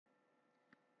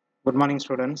Good morning,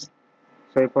 students.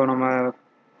 So, இப்போ நம்ம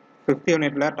 5th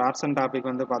யூனிட்ல டார்சன் டாபிக்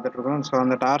வந்து பார்த்துட்டு இருக்கோம். ஸோ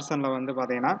அந்த டார்சன்ல வந்து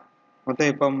பார்த்தீங்கன்னா மொத்தம்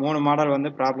இப்போ 3 மாடல் வந்து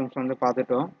ப்ராப்ளம்ஸ் வந்து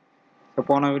பார்த்துட்டோம். ஸோ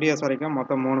போன வீடியோஸ் வரைக்கும்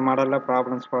மொத்தம் 3 மாடலில்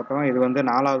ப்ராப்ளம்ஸ் பார்த்தோம். இது வந்து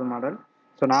 4வது மாடல்.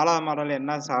 ஸோ 4வது மாடல்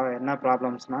என்ன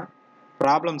ப்ராப்ளம்ஸ்னா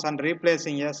problems and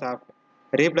replacing A soft.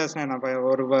 ரீப்ளேஸ்னா என்ன,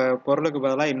 ஒரு பொருளுக்கு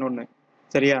பதிலாக இன்னொன்று,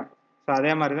 சரியா? ஸோ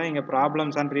அதே மாதிரி தான் இங்கே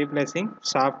ப்ராப்ளம்ஸ் அண்ட் ரீப்ளேசிங்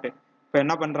சாஃப்ட். இப்போ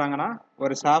என்ன பண்ணுறாங்கன்னா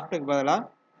ஒரு சாஃப்ட்டுக்கு பதிலாக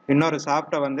இன்னொரு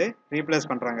சாஃப்ட்டை வந்து ரீப்ளேஸ்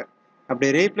பண்ணுறாங்க. அப்படி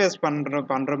ரீப்ளேஸ்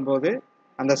பண்ணும்போது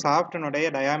அந்த சாஃப்டினுடைய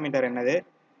டயாமீட்டர் என்னது,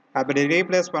 அப்படி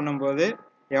ரீப்ளேஸ் பண்ணும்போது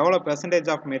எவ்வளோ பெர்சன்டேஜ்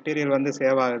ஆஃப் மெட்டீரியல் வந்து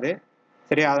சேவ் ஆகுது,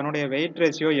 சரி, அதனுடைய வெயிட்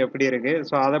ரேஷியோ எப்படி இருக்குது,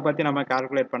 ஸோ அதை பற்றி நம்ம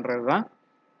கால்குலேட் பண்ணுறது தான்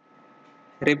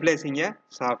ரீப்ளேசிங் ஏ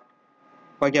சாஃப்ட்.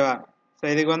 ஓகேவா? ஸோ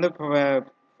இதுக்கு வந்து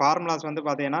ஃபார்முலாஸ் வந்து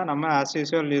பார்த்தீங்கன்னா நம்ம ஆஸ்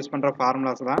யூஸ்வல் யூஸ் பண்ணுற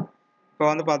ஃபார்முலாஸ் தான். இப்போ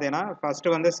வந்து பார்த்தீங்கன்னா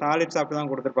ஃபஸ்ட்டு வந்து சாலிட் சாஃப்ட்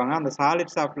தான் கொடுத்துருப்பாங்க. அந்த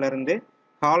சாலிட் சாஃப்ட்லேருந்து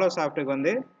ஹாலோ சாஃப்ட்டுக்கு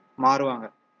வந்து மாறுவாங்க,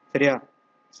 சரியா?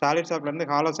 சாலிட் சாஃப்ட்லேருந்து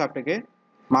ஹாலோ சாஃப்ட்டுக்கு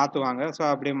மாற்றுவாங்க. ஸோ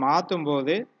அப்படி மாற்றும்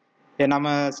போது நம்ம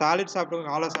சாலிட்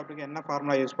சாஃப்ட்டுக்கு ஹாலோ சாஃப்ட்டுக்கு என்ன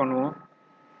ஃபார்முலா யூஸ் பண்ணுவோம்?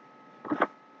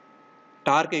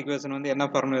 டார்க் ஈக்குவேஷன் வந்து என்ன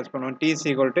ஃபார்முலா யூஸ் பண்ணுவோம்? T is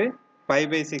equal to pi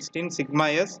by 16 sigma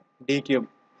s d cube.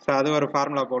 So அது ஒரு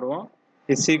ஃபார்முலா போடுவோம்.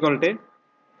 இஸ் ஈக்குவல் டு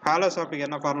ஹாலோ சாஃப்ட்டுக்கு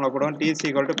என்ன ஃபார்முலா போடுவோம்? T is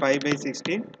equal to pi by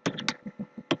 16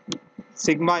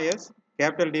 sigma s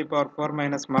capital D power 4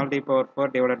 minus small d power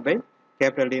 4 divided by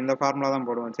capital D. இந்த formula தான்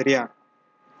போடுவோம், சரியா?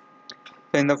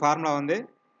 So இந்த ஃபார்முலா வந்து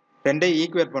ரெண்டையும்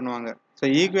ஈக்குவேட் பண்ணுவாங்க. ஸோ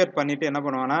ஈக்குவேட் பண்ணிவிட்டு என்ன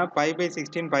பண்ணுவாங்கன்னா பை பை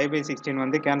 16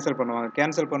 வந்து கேன்சல் பண்ணுவாங்க.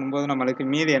 கேன்சல் பண்ணும்போது நம்மளுக்கு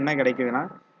மீதி என்ன கிடைக்குதுன்னா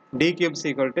d cube is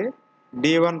equal to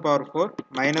d1 power 4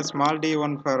 minus small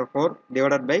d1 power 4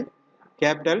 divided by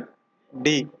capital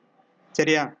D,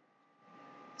 சரியா?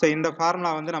 ஸோ இந்த ஃபார்முலா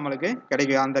வந்து நம்மளுக்கு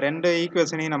கிடைக்கும். அந்த ரெண்டு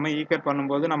ஈக்குவேஷனையும் நம்ம ஈக்குவேட்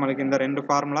பண்ணும்போது நம்மளுக்கு இந்த ரெண்டு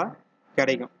ஃபார்முலா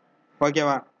கிடைக்கும்,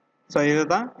 ஓகேவா? ஸோ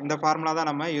இதுதான், இந்த ஃபார்முலா தான்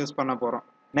நம்ம யூஸ் பண்ண போகிறோம்.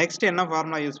 நெக்ஸ்ட் என்ன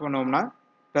ஃபார்முலா யூஸ் பண்ணுவோம்னா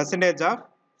percentage of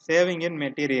saving in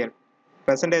material.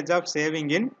 Percentage of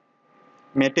saving in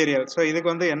material. So இதுக்கு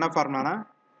வந்து என்ன ஃபார்முலானா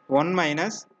 1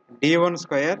 minus d1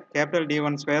 square capital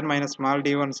d1 square minus small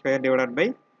d1 square divided by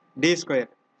d square.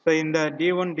 So இந்த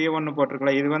d1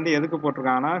 போட்டிருக்கலாம். இது வந்து எதுக்கு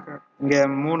போட்டிருக்காங்கன்னா இங்கே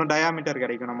 3 டயாமீட்டர்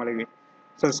கிடைக்கும் நம்மளுக்கு.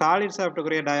 ஸோ சாலிட்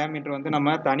சாஃப்ட்டுக்குரிய டயாமீட்டர் வந்து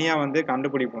நம்ம தனியாக வந்து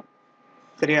கண்டுபிடிப்போம்,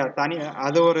 சரியா?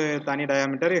 அது ஒரு தனி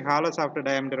டயாமீட்டர். ஹாலோ சாஃப்ட்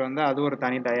டயாமீட்டர் வந்து அது ஒரு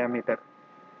தனி டயாமீட்டர்,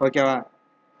 ஓகேவா?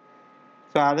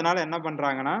 ஸோ அதனால என்ன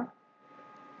பண்ணுறாங்கன்னா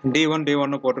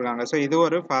d1 போட்டிருக்காங்க. ஸோ இது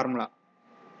ஒரு ஃபார்முலா,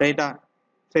 ரைட்டா?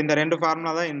 ஸோ இந்த ரெண்டு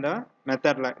ஃபார்முலா தான் இந்த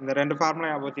மெத்தடில். இந்த ரெண்டு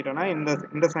ஃபார்முலா வச்சுட்டோன்னா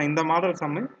இந்த மாடல்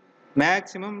சம்மு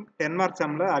மேக்ஸிமம் 10 மார்க்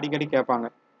சம்மில் அடிக்கடி கேட்பாங்க,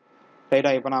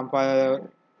 ரைட்டா? இப்போ நான்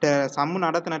இப்போ சம்மு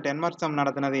நடத்தின 10 மார்க் சம்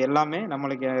நடத்தினது எல்லாமே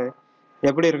நம்மளுக்கு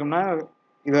எப்படி இருக்கும்னா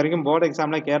இது வரைக்கும் போர்டு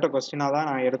எக்ஸாமில் கேட்ட கொஸ்டினாக தான்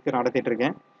நான் எடுத்து நடத்திட்டு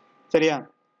இருக்கேன், சரியா?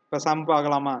 இப்போ சம்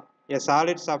பார்க்கலாமா? A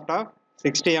solid shaft of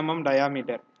 60 mm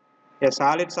diameter. A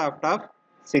solid shaft of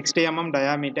 60 mm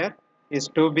diameter is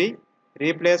to be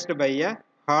replaced by a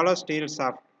hollow steel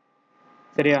shaft.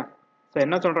 சரியா? ஸோ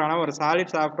என்ன சொல்கிறாங்கன்னா ஒரு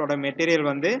சாலிட் ஷாஃப்டோட மெட்டீரியல்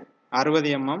வந்து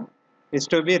 60 mm is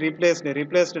to be replaced.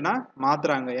 ரீப்ளேஸ்டுனா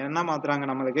மாற்றுறாங்க. என்ன மாற்றுறாங்க?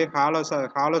 நம்மளுக்கு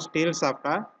ஹாலோ ஸ்டீல்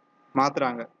ஷாஃப்டாக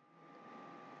மாற்றுறாங்க.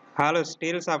 ஹாலோ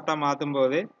ஸ்டீல் ஷாஃப்டாக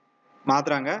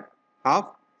மாற்றுறாங்க. Of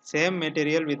same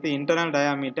material with internal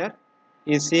diameter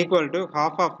is equal to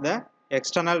half of the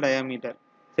external diameter,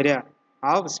 சரியா?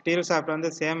 ஆஃப் ஸ்டீல் ஷாஃப்ட் வந்து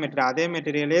சேம் மெட்டீரியல், அதே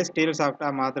மெட்டீரியலே ஸ்டீல்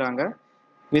ஷாஃப்டாக மாற்றுறாங்க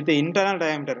வித் இன்டர்னல்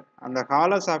டயாமீட்டர். அந்த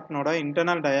hollow ஷாஃப்டினோட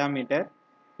internal diameter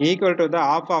equal to the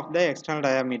of of the external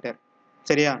diameter,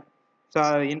 சரியா? So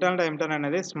internal diameter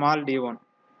என்னது? Small d1,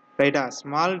 ரைட்டா?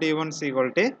 Small d1 is equal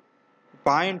to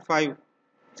 0.5,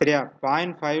 சரியா?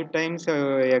 0.5 times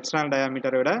external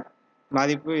டயாமீட்டரை விட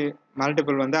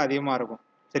multiple வந்து அதிகமாக இருக்கும்,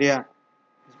 சரியா?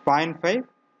 0.5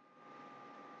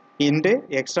 into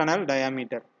external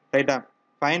diameter, ரைட்டா?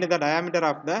 Find the diameter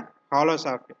of the hollow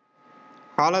shaft.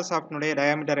 hollow shaft னுடைய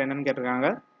diameter என்னன்னு கேட்டிருக்காங்க.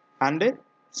 and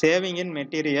saving in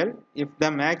material if the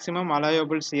maximum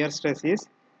allowable shear stress is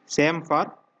same for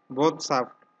both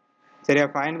shaft, சரியா?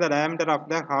 Find the diameter of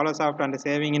the hollow shaft and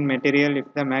saving in material if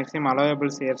the maximum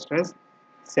allowable shear stress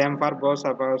same for both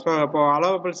shaft. So இப்போ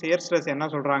allowable shear stress என்ன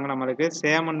சொல்கிறாங்க? நம்மளுக்கு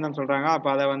சேம்னு தான் சொல்கிறாங்க. அப்போ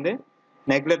அதை வந்து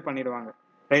நெக்லெக்ட் பண்ணிடுவாங்க,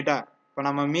 ரைட்டா? இப்போ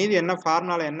நம்ம மீதி என்ன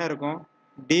ஃபார்முலாவில் என்ன இருக்கும்?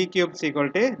 d cube is equal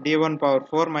to d1 power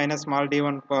 4 minus small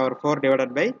d1 power 4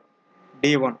 divided by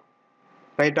d1,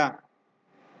 ரைட்டா?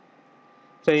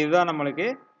 ஸோ இதுதான் நம்மளுக்கு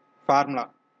ஃபார்முலா,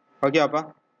 ஓகேவாப்பா?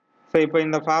 ஸோ இப்போ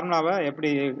இந்த ஃபார்முலாவை எப்படி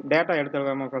டேட்டா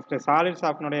எடுத்துருக்கோம்? ஃபஸ்ட்டு சாலிட்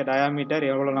ஷாஃப்டினுடைய டயாமீட்டர்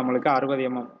எவ்வளோ? நம்மளுக்கு 60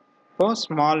 mm. இப்போ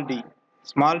small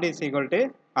d is equal to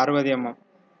 60 mm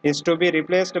is to be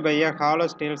replaced by a hollow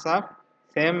steel shaft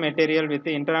same material with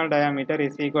internal diameter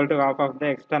is equal to half of the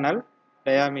external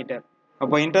diameter.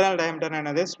 அப்போ internal diameter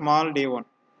என்னது? Small d1,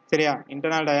 சரியா?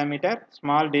 Internal diameter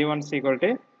small d1 is equal to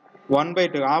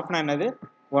 1/2. ஆஃப்னா என்னது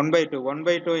 1/2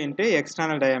 1/2 into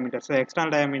external diameter. So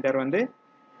external diameter வந்து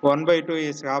 1/2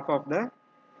 is half of the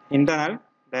internal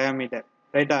diameter.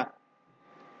 ரைட்டா?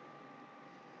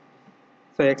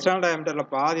 So external டயாமீட்டர்ல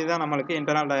பாதி தான் நம்மளுக்கு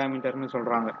internal டயாமீட்டர்னு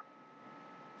சொல்றாங்க.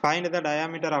 Find the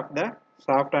diameter of the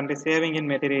shaft and saving in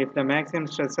material if the maximum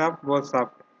stress of both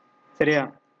shaft. சரியா?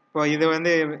 இப்போ இது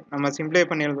வந்து நம்ம சிம்பிளை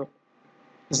பண்ணி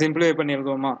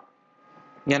எழுதுவோமா?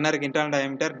 என்ன இருக்கு internal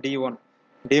diameter d1.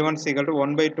 d1 is equal to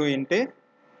 1/2 into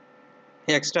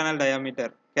external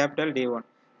diameter capital d1.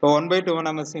 இப்போ 1/2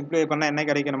 நம்ம சிம்பிளை பண்ணா என்ன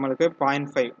கிடைக்கும் நம்மளுக்கு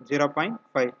 0.5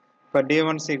 0.5. இப்போ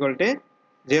d1 is equal to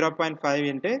 0.5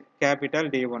 into capital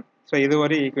d1. So இது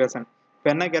ஒரு ஈக்குவேஷன். இப்போ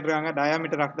என்ன கேட்டிருக்காங்க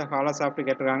diameter of the hollow shaft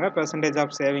கேட்டிருக்காங்க, பெர்சன்டேஜ்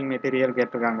ஆஃப் சேவிங் மெட்டீரியல்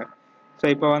கேட்டிருக்காங்க. ஸோ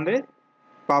இப்போ வந்து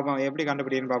பார்ப்போம் எப்படி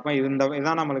கண்டுபிடிக்கணும்னு பார்ப்போம்.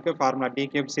 இதுதான் நம்மளுக்கு formula d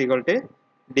cube is equal to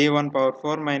d1 power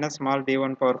 4 minus small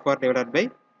d1 power 4 divided by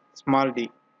small d.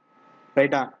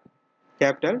 ரைட்டா?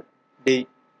 Capital d.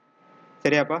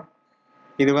 சரியாப்பா?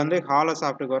 இது வந்து ஹாலோ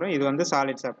ஷாஃப்ட்டுக்கு வரும், இது வந்து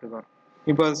சாலிட் ஷாஃப்ட்டுக்கு வரும்.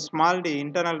 இப்போ small D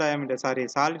internal diameter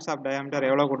solid shaft diameter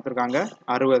எவ்வளோ கொடுத்துருக்காங்க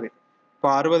 60. இப்போ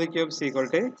 60 cube is equal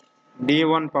to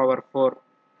d1 power 4.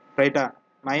 ரைட்டா?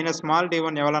 மைனஸ் ஸ்மால்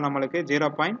d1 எவ்வளோ நம்மளுக்கு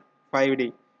 0.5d.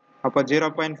 அப்போ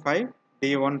 0.5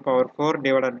 d1 power 4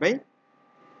 divided by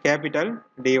capital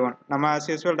d1. நம்ம as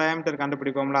usual டயாமீட்டர்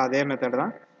கண்டுபிடிப்போம்ல அதே மெத்தட்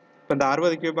தான். இப்போ இந்த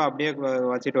 60 கியூப் அப்படியே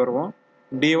வச்சுட்டு வருவோம்.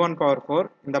 d1 பவர் 4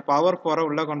 இந்த பவர் 4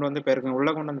 உள்ள கொண்டு வந்து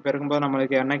பெருக்கும்போது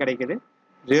நம்மளுக்கு என்ன கிடைக்குது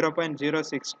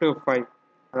 0.0625.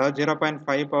 அதாவது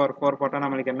 0.5 பவர் 4 போட்டால்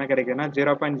நம்மளுக்கு என்ன கிடைக்குதுன்னா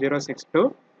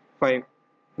 0.0625.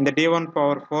 இந்த d1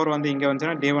 பவர் 4 வந்து இங்கே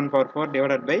வந்துச்சுன்னா d1 power 4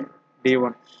 divided by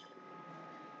d1.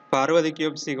 இப்போ 60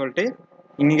 கியூப்ஸ் ஈக்குவல் டு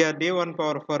இங்கே d1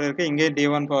 பவர் 4 இருக்குது, இங்கே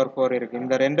d1 பவர் 4 இருக்குது.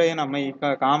 இந்த ரெண்டையும் நம்ம இப்போ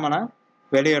காமனாக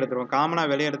வெளியே எடுத்துருவோம். காமனாக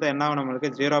வெளியே எடுத்தால் என்ன ஆகும் நம்மளுக்கு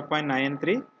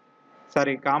 0.93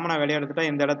 காமனாக வெளியே எடுத்துட்டா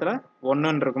இந்த இடத்துல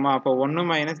 1 இருக்குமா? அப்போ 1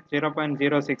 மைனஸ்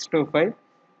 0.0625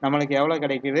 நம்மளுக்கு எவ்வளோ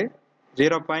கிடைக்குது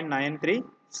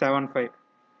 0.9375.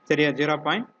 சரியா?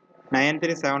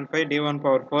 0.9375 d1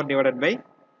 power 4 divided by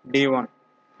d1.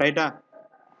 ரைட்டா?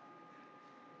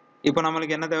 இப்போ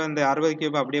நம்மளுக்கு என்ன தேவை இந்த 60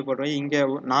 கியூப் அப்படியே போட்டுருவோம். இங்கே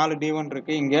 4 d1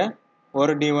 இருக்குது, இங்கே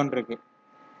 1 d1 இருக்குது.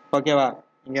 ஓகேவா?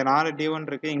 இங்கே 4 d1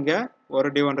 இருக்குது, இங்கே 1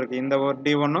 d1 இருக்குது. இந்த ஒரு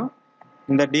d1ம்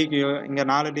இந்த d இங்கே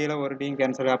 4 dல ஒரு d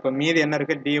கேன்சல். அப்போ மீதி என்ன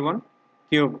இருக்குது d1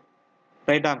 கியூப்.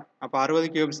 ரைட்டா? அப்போ 60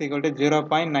 cube equal to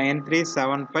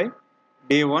 0.9375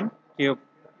 d1 cube.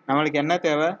 நம்மளுக்கு என்ன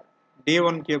தேவை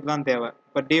d1 கியூப் தான் தேவை.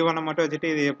 இப்போ d1 மட்டும் வச்சுட்டு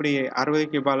இது எப்படி 60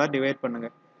 கியூபால டிவைட் பண்ணுங்க.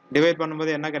 டிவைட்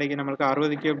பண்ணும்போது என்ன கிடைக்கும் நம்மளுக்கு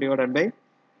 60 cube divided by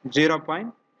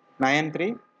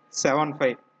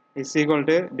 0.9375 is equal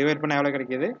to divide பண்ண எவ்வளோ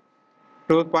கிடைக்கிது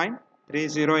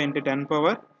 2.30 into 10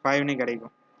 power 5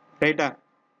 கிடைக்கும். ரைட்டா?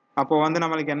 அப்போ வந்து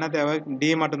நம்மளுக்கு என்ன தேவை d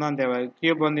மட்டும்தான் தேவை.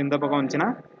 கியூப் வந்து இந்த பக்கம் வந்துச்சுன்னா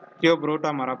கியூப்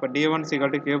ரூட்டாக மாறும். அப்போ d1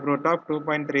 equal to cube root of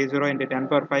 2.30 into 10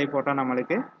 power 5 போட்டால்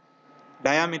நம்மளுக்கு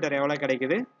டயாமீட்டர் எவ்வளோ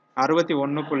கிடைக்குது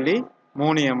 61.3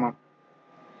 mm.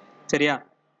 சரியா?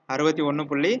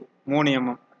 61.3 mm.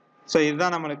 ஸோ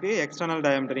இதுதான் நம்மளுக்கு எக்ஸ்டர்னல்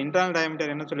டயாமீட்டர். இன்டர்னல்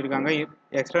டயாமீட்டர் என்ன சொல்லியிருக்காங்க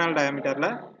எக்ஸ்டர்னல் டயாமீட்டரில்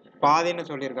பாதின்னு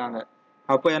சொல்லியிருக்காங்க.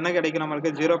 அப்போ என்ன கிடைக்கும்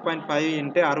நம்மளுக்கு 0.5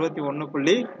 into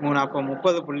 61.3 அப்போ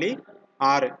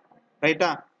 30.6. ரைட்டா?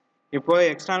 இப்போ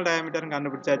எக்ஸ்டர்னல் டயாமீட்டரும்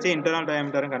கண்டுபிடிச்சாச்சு, இன்டர்னல்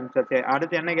டயாமீட்டரும் கண்டுபிடிச்சாச்சு.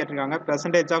 அடுத்து என்ன கேட்டிருக்காங்க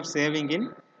percentage of saving in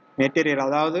material.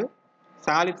 அதாவது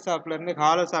சாலிட் ஷாஃப்ட்லேருந்து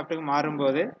ஹாலோ ஷாஃப்ட்டுக்கு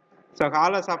மாறும்போது ஸோ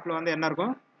ஹாலோ ஷாஃப்ட்டில் வந்து என்ன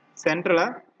இருக்கும் சென்டரில்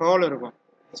ஹோல் இருக்கும்.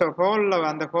 ஸோ ஹோலில்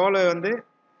அந்த ஹோலை வந்து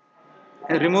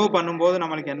ரிமூவ் பண்ணும்போது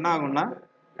நம்மளுக்கு என்ன ஆகும்னா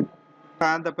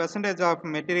அந்த பெர்சன்டேஜ் ஆஃப்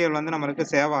மெட்டீரியல் வந்து நம்மளுக்கு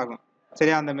சேவ் ஆகும்.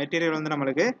 சரியா? அந்த மெட்டீரியல் வந்து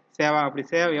நம்மளுக்கு சேவ் ஆகும். அப்படி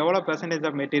எவ்வளோ பெர்சன்டேஜ்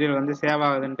ஆஃப் மெட்டீரியல் வந்து சேவ்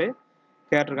ஆகுதுன்ட்டு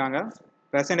கேட்டிருக்காங்க.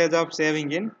 Percentage of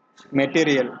saving in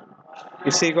material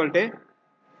is equal to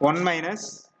 1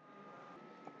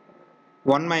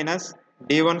 minus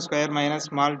d1 square minus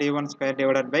small d1 square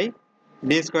divided by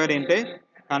d square into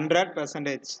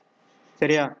 100%.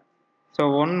 சரியா? ஸோ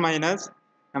 1 மைனஸ்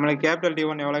நம்மளுக்கு கேபிட்டல்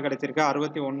d1 எவ்வளோ கிடைச்சிருக்கு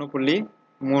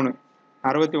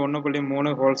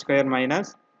 61.3 whole square minus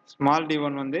small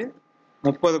d1 வந்து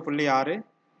 30.6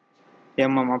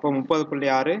 mm. அப்போ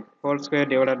 30.6 whole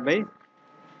square divided by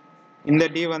இந்த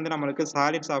d வந்து நம்மளுக்கு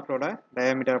solid ஷாஃப்டோட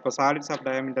diameter. அப்போ சாலிட் ஷாஃப்ட்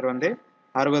டயாமீட்டர் வந்து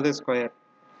 60 ஸ்கொயர்.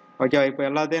 ஓகேவா? இப்போ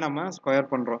எல்லாத்தையும் நம்ம ஸ்கொயர்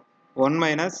பண்ணுறோம். 1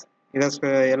 மைனஸ் இதை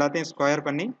எல்லாத்தையும் ஸ்கொயர்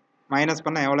பண்ணி மைனஸ்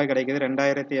பண்ணால் எவ்வளோ கிடைக்குது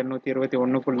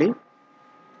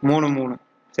 2821.33.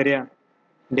 சரியா?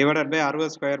 டிவைடட் பை 60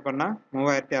 ஸ்கொயர் பண்ணால்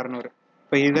 3600.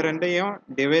 இப்போ இது ரெண்டையும்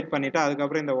டிவைட் பண்ணிவிட்டு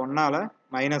அதுக்கப்புறம் இந்த 1ஆல்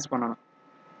மைனஸ் பண்ணணும்.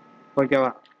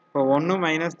 ஓகேவா? இப்போ 1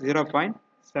 மைனஸ்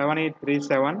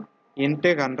 0.7837 into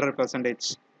 100%.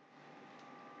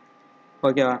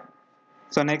 ஓகேவா?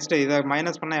 ஸோ நெக்ஸ்ட் இதை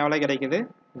மைனஸ் பண்ணால் எவ்வளோ கிடைக்குது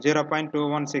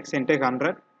 0.216 இன்ட்டு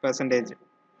 100%.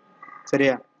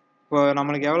 சரியா? இப்போ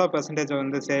நம்மளுக்கு எவ்வளோ பெர்சன்டேஜ்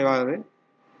வந்து சேவ் ஆகுது?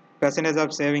 Percentage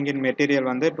of saving in material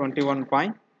வந்து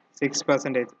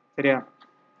 21.6%. சரியா?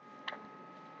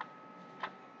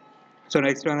 ஸோ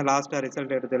நெக்ஸ்ட் வந்து லாஸ்ட்டாக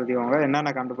ரிசல்ட் எடுத்து எழுதிக்கோங்க. என்னென்ன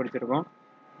கண்டுபிடிச்சிருக்கோம்?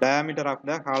 Diameter of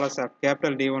the hollow shaft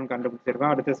capital D1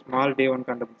 கண்டுபிடிச்சிருக்கோம். அடுத்து ஸ்மால் D1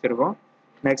 கண்டுபிடிச்சிருக்கோம்.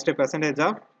 Next percentage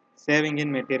of saving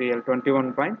in material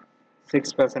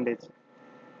 21.6%.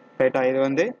 ரைட்டா? இது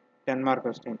வந்து 10 மார்க்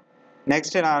கொஸ்டின்.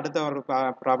 நெக்ஸ்ட் நான் அடுத்த ஒரு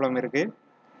ப்ராப்ளம் இருக்கு.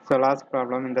 ஸோ லாஸ்ட்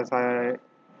ப்ராப்ளம் இந்த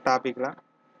டாபிக்ல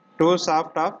 2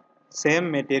 shaft of same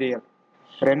material.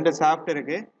 2 shaft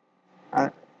இருக்கு.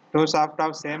 2 shaft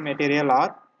of same material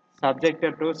R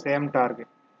subjected to same dark.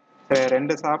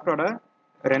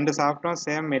 ரெண்டு ஷாஃப்டும்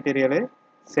same material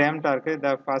same dark.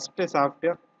 The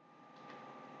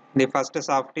first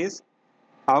shaft is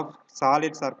of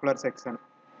solid circular section.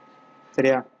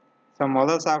 சரியா? So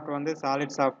முதல் shaft வந்து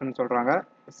solid ஷாஃப்ட்னு சொல்றாங்க.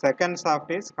 Second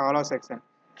shaft is hollow section.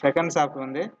 Second shaft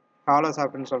வந்து hollow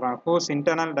ஷாஃப்ட்னு சொல்றாங்க. Whose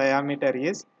internal diameter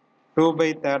is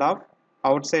 2/3 of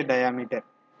out side diameter.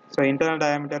 So internal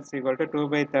diameter is equal to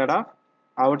 2/3 of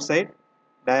out side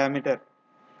diameter.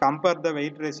 Compare the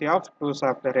weight ratio of 2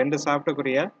 shaft. 2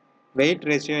 ஷாஃப்ட்டுக்குரிய wait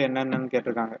ratio என்னென்னு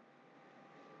கேட்டிருக்காங்க.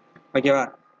 ஓகேவா?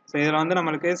 So இதில் வந்து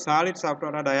நம்மளுக்கு solid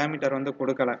ஷாஃப்டோட diameter வந்து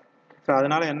கொடுக்கல. ஸோ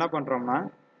அதனால என்ன பண்ணுறோம்னா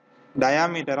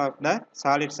diameter of the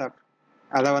solid shaft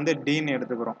அதை வந்து டீன்னு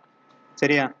எடுத்துக்கிறோம்.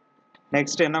 சரியா?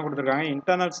 நெக்ஸ்ட் என்ன கொடுத்துருக்காங்க?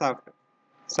 Internal shaft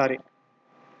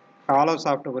hollow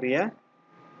ஷாஃப்ட்டுக்குரிய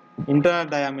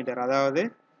internal diameter அதாவது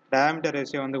டயாமீட்டர்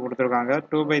ரேஷியோ வந்து கொடுத்துருக்காங்க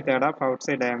 2/3 ஆஃப் அவுட்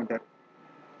சைட் டயாமீட்டர்.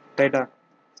 ரைட்டா?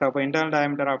 ஸோ அப்போ internal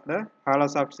diameter of the hollow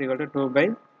shaft is equal to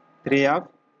 2/3 of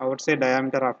out side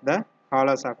diameter of the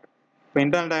hollow shaft. இப்போ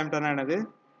இன்டர்னல் டயாமீட்டர்னா என்னது?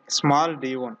 Small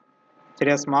D1.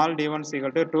 சரியா? Small D1 is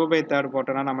equal to 2/3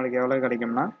 போட்டோன்னா நம்மளுக்கு எவ்வளோ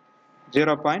கிடைக்கும்னா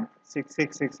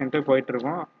 0.666 போயிட்டு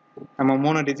இருக்கும். நம்ம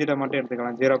 3 டிஜிட்டை மட்டும்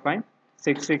எடுத்துக்கலாம்.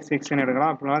 0.666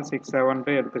 எடுக்கலாம். அப்புறம்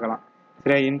 67 எடுத்துக்கலாம்.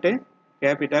 சரியா? Into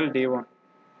capital D1.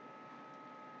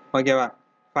 ஓகேவா?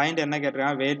 ஃபைண்ட் என்ன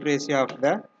கேட்டிருக்காங்க? Wait ratio of the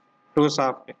 2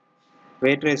 shaft.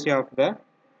 Wait ratio of the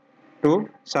 2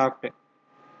 shaft.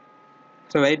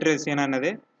 So wait ரேஷியோனா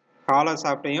என்னது? ஹாலோ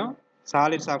ஷாஃப்ட்டையும்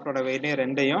சாலிட் ஷாஃப்டோட வெயிட்டையும்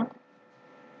ரெண்டையும்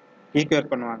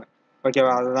ஈக்குவேட் பண்ணுவாங்க.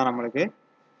 ஓகேவா? அதுதான் நம்மளுக்கு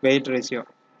வெயிட் ரேஷியோ.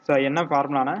 ஸோ என்ன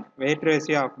ஃபார்முலானா wait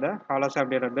ratio of the hollow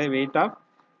shaft divided by weight of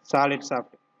solid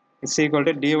shaft is equal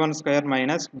to D1 square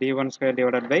minus D1 square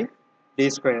divided by D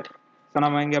square. So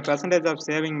நம்ம இங்கே percentage of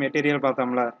saving material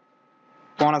பார்த்தோம்ல,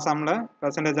 போன சம்மில்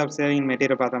percentage of saving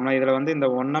material பார்த்தோம்னா இதில் வந்து இந்த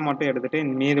ஒன்றை மட்டும் எடுத்துகிட்டு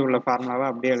மீதி உள்ள ஃபார்முலாவை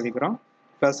அப்படியே எழுதிக்கிறோம்.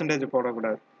 பெர்சன்டேஜ்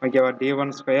போடக்கூடாது. ஓகேவா?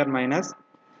 D1 square minus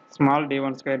small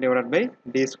D1 square divided by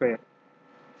D square.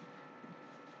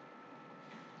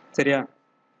 சரியா?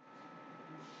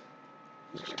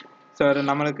 ஸோ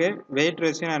நம்மளுக்கு வெயிட்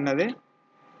ரேஷியோ என்னது?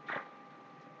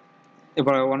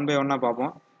 இப்போ 1/1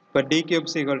 பார்ப்போம். இப்போ D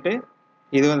கியூப்ஸ் ஈக்குவல் டு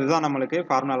இது வந்து தான் நம்மளுக்கு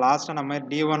ஃபார்முலா. லாஸ்ட்டாக நம்ம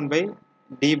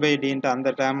D1/D/Dன்ட்டு அந்த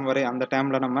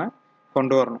டேர்மில் நம்ம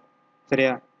கொண்டு வரணும்.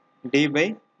 சரியா?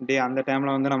 D/D அந்த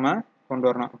டேர்மில் வந்து நம்ம கொண்டு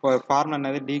வரணும். இப்போ ஃபார்முலா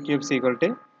என்னது? D cubes equal to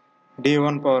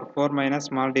D1/4 minus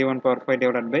small D1/5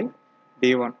 divided by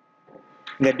D1.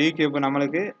 இந்த D கியூப்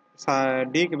நம்மளுக்கு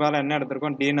Dக்கு மேலே என்ன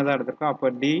எடுத்திருக்கோம்? Dன்னு தான் எடுத்திருக்கோம். அப்போ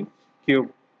D கியூப்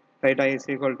ரைட்டா இஸ்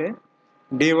ஈக்குவல் டு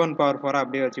D1/4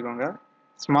 அப்படியே வச்சுக்கோங்க.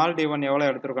 ஸ்மால் D1 எவ்வளோ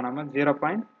எடுத்திருக்கோம்? நம்ம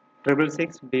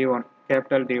 0.666 D1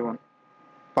 capital D1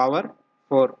 power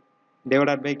 4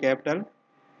 divided by capital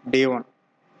D1.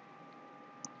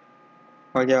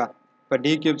 ஓகேவா? இப்போ D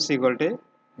cubes equal to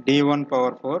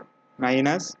D1/4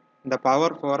 minus இந்த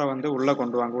பவர் 4 வந்து உள்ளே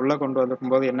கொண்டு வாங்க. உள்ளே கொண்டு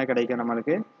வந்துக்கும்போது என்ன கிடைக்கும்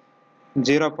நம்மளுக்கு?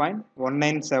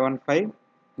 0.1975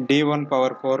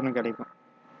 D1/4ன்னு கிடைக்கும்.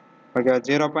 ஓகேவா?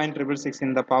 0.666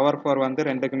 இந்த பவர் 4 வந்து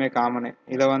ரெண்டுக்குமே காமனு.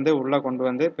 இதை வந்து உள்ளே கொண்டு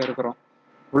வந்து பெருக்கிறோம்.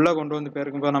 உள்ளே கொண்டு வந்து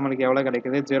பெருக்கும்போது நம்மளுக்கு எவ்வளோ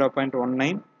கிடைக்குது?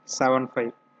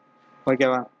 0.1975.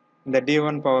 ஓகேவா? இந்த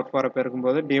D1/4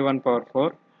 பெருக்கும்போது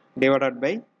D1/4 டிவைடட்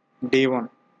பை D1.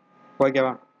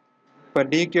 ஓகேவா? இப்போ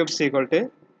D கியூப்ஸ் ஈக்குவல் டு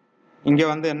இங்கே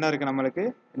வந்து என்ன இருக்குது நம்மளுக்கு?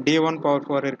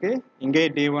 D1/4 இருக்குது. இங்கே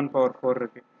D1/4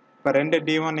 இருக்குது. இப்போ ரெண்டு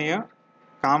D1ஐயும்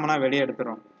காமனாக வெளியே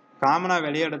எடுத்துரும். காமனாக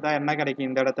வெளியே எடுத்தால் என்ன கிடைக்கும்?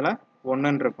 இந்த இடத்துல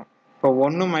 1ன்னு இருக்கும். இப்போ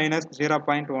 1 மைனஸ்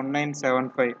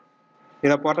 0.1975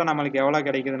 இதை போட்டால் நம்மளுக்கு எவ்வளோ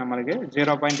கிடைக்குது? நம்மளுக்கு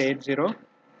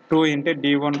 0.802 into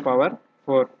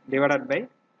D1/4 divided by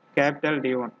capital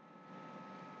D1.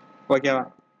 ஓகேவா?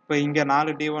 இப்போ இங்கே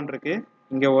 4 D1 இருக்குது,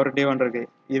 இங்கே ஒரு D1 இருக்குது.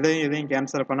 இதையும்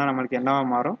கேன்சல் பண்ணால் நம்மளுக்கு என்னவா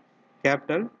மாறும்?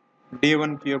 கேபிட்டல்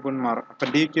D1 கியூப்னு மாறும். அப்போ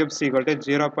D cubes equal to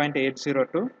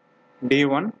 0.802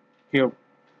 D1 cube.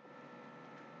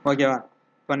 ஓகேவா?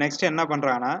 இப்போ நெக்ஸ்ட் என்ன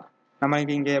பண்ணுறாங்கன்னா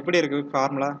நம்மளுக்கு இங்கே எப்படி இருக்குது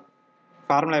ஃபார்முலா?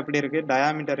 ஃபார்முலா எப்படி இருக்குது,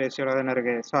 டயாமீட்டர் ரேஷியோவில் தானே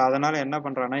இருக்குது. ஸோ அதனால் என்ன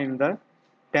பண்ணுறாங்கன்னா இந்த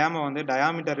டேமை வந்து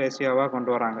டயாமீட்டர் ரேஷியோவாக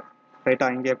கொண்டு வராங்க. ரைட்டா,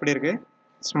 இங்கே எப்படி இருக்குது,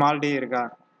 ஸ்மால் டி இருக்கா,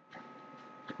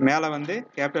 மேலே வந்து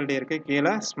கேபிட்டல் டி இருக்குது,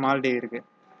 கீழே ஸ்மால் டி இருக்குது.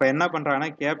 இப்போ என்ன பண்ணுறாங்கன்னா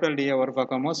கேபிட்டல் டியை ஒரு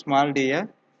பக்கமும் ஸ்மால் டியை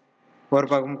ஒரு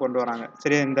பக்கமும் கொண்டு வராங்க.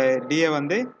 சரி, இந்த டியை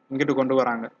வந்து இங்கிட்டு கொண்டு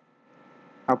வராங்க.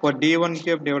 அப்போ d1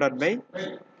 cube divided by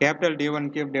capital D1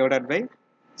 cube divided by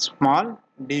small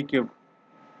d cube.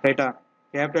 ரைட்டா,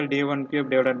 capital D1 cube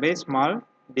divided by small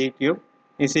d cube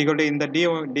is equal to இந்த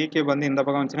d cube வந்து இந்த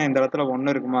பக்கம் வந்துச்சுன்னா இந்த இடத்துல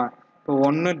 1 இருக்குமா. இப்போ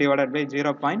 1 divided by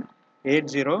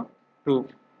 0.802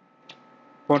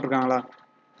 போட்டிருக்காங்களா.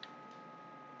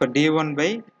 இப்போ d1 by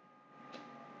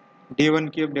d1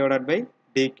 cube divided by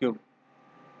d cube.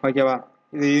 ஓகேவா,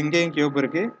 இது இங்கேயும் கியூப்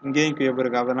இருக்குது, இங்கேயும் கியூப்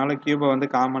இருக்குது. அதனால கியூபை வந்து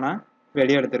காமனாக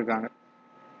வெளியே எடுத்திருக்காங்க.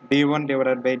 d1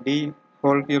 divided by d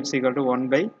whole cube is equal to 1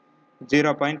 by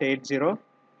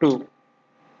 0.802.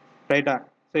 ரைட்டா,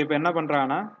 ஸோ இப்போ என்ன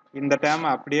பண்ணுறாங்கன்னா இந்த டேமை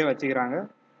அப்படியே வச்சுக்கிறாங்க.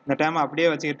 இந்த டேமை அப்படியே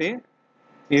வச்சுக்கிட்டு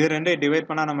இது ரெண்டு டிவைட்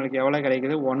பண்ணால் நம்மளுக்கு எவ்வளோ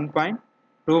கிடைக்குது,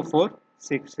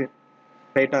 1.246.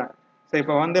 ரைட்டா, ஸோ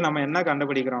இப்போ வந்து நம்ம என்ன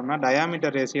கண்டுபிடிக்கிறோம்னா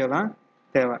டயாமீட்டர் ரேஷியோ தான்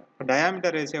தேவை. இப்போ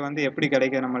டயாமீட்டர் ரேஷியோ வந்து எப்படி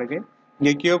கிடைக்கும் நம்மளுக்கு,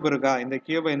 இங்கே கியூப் இருக்கா, இந்த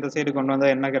கியூபை இந்த சைடு கொண்டு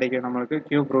வந்தால் என்ன கிடைக்கும் நம்மளுக்கு,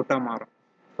 கியூப் ரூட்டாக மாறும்.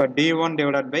 இப்போ d1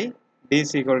 divided by d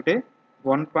is equal to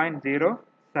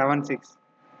 1.076.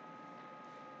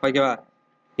 ஓகேவா,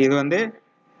 இது வந்து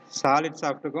solid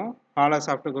சாஃப்ட்டுக்கும் hollow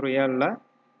சாஃப்ட்டுக்கும் ரியலில்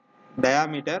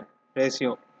diameter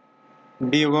ratio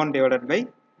d1 divided by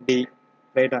d.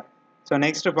 ரைட்டா, ஸோ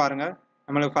நெக்ஸ்ட்டு பாருங்கள்,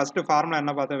 நம்மளுக்கு ஃபஸ்ட்டு ஃபார்முலா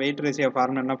என்ன பார்த்தோம், வெயிட் ரேஷியோ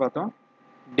ஃபார்முலா என்ன பார்த்தோம்,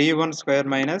 d1 square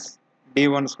minus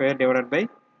d1 square divided by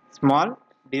small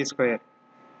d square.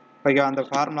 Okay, அந்த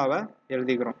ஃபார்முலாவை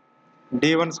எழுதிக்கிறோம்.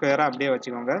 d1 ஸ்கொயராக அப்படியே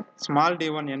வச்சுக்கோங்க. ஸ்மால்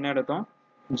d1 என்ன எடுத்தோம்,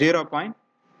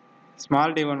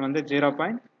 ஸ்மால் d1 வந்து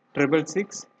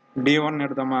 0.666 d1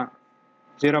 எடுத்தோமா,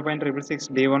 0.666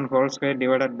 d1 whole square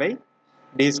divided by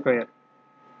d square.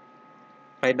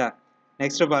 ரைட்டா,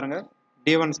 நெக்ஸ்ட் பாருங்க,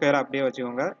 d1 ஸ்கொயரை அப்படியே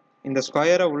வச்சுக்கோங்க. இந்த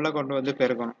ஸ்கொயரை உள்ளே கொண்டு வந்து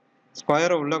பெருக்கணும்.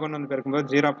 ஸ்கொயரை உள்ளே கொண்டு வந்து பெருக்கும்போது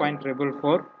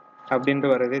 0.444 அப்படின்ட்டு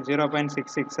வருது.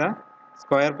 0.66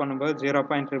 ஸ்கொயர் பண்ணும்போது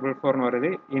 0.444 வருது.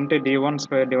 Into d1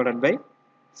 square divided by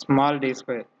small d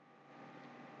square.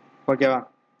 ஓகேவா,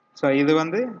 ஸோ இது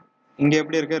வந்து இங்கே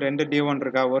எப்படி இருக்குது, ரெண்டு d1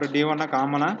 இருக்கா, ஒரு d1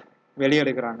 காமனாக வெளியே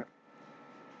எடுக்கிறாங்க.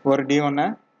 ஒரு d1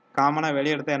 காமனாக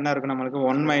வெளியே எடுத்தால் என்ன இருக்குது நம்மளுக்கு,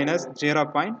 1 minus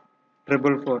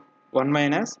 0.444 1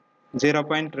 minus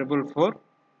 0.444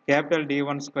 capital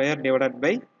d1 square divided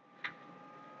by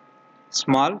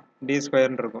small d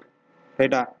ஸ்கொயர்னு இருக்கும்.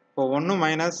 ரைட்டா, இப்போ 1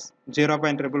 மைனஸ்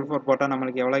 0.444 போட்டால்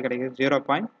நம்மளுக்கு எவ்வளோ கிடைக்குது,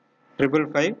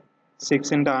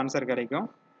 0.555 ஆன்சர் கிடைக்கும்.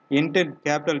 Into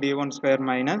capital d1 square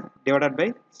minus divided by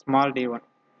small d1.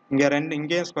 இங்கே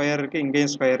இங்கேயும் ஸ்கொயர் இருக்குது,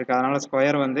 இங்கேயும் ஸ்கொயர் இருக்குது. அதனால்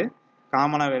ஸ்கொயர் வந்து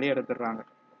காமனாக வெளியே எடுத்துடுறாங்க.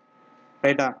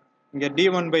 ரைட்டா, இங்கே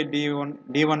d1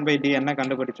 by d என்ன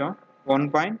கண்டுபிடிச்சோம்,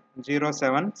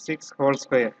 1.076 ஹோல்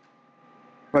ஸ்கொயர்.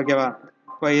 ஓகேவா,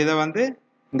 இப்போ இதை வந்து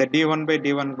இந்த d1 by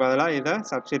d1 பதிலாக இதை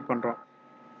சப்ஸ்டிட் பண்ணுறோம்.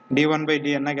 d1 by d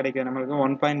என்ன கிடைக்கும் நம்மளுக்கு,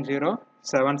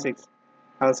 1.076.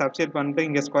 அதை சப்ஸ்டிட் பண்ணிட்டு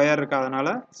இங்கே ஸ்கொயர் இருக்குது,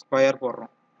 அதனால் ஸ்கொயர்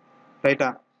போடுறோம். ரைட்டா,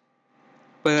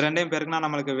 இப்போ இது ரெண்டையும் பேருக்குனா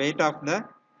நம்மளுக்கு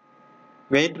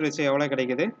வெயிட் ரேஷியோ எவ்வளோ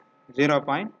கிடைக்குது,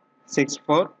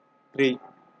 0.643.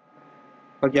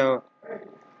 ஓகேவா,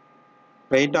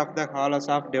 weight of the hollow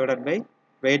shaft divided by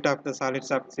weight of the solid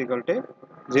shaft is equal to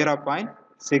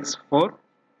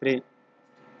 0.643.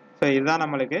 So இதுதான்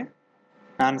நம்மளுக்கு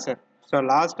ஆன்சர். ஸோ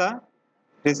லாஸ்ட்டாக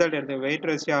ரிசல்ட் எடுத்து wait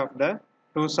ratio of the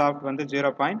two shaft வந்து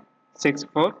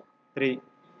 0.643.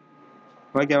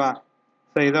 ஓகேவா,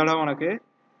 ஸோ இதோட உனக்கு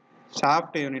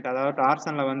ஷாஃப்ட் யூனிட் அதாவது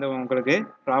டார்சனில் வந்து உங்களுக்கு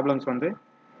ப்ராப்ளம்ஸ் வந்து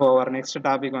ஓவர். நெக்ஸ்ட்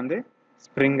டாபிக் வந்து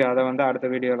ஸ்ப்ரிங், அதை வந்து அடுத்த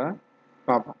வீடியோவில்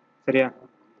பார்ப்போம். சரியா,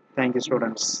 தேங்க்யூ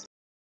ஸ்டூடெண்ட்ஸ்.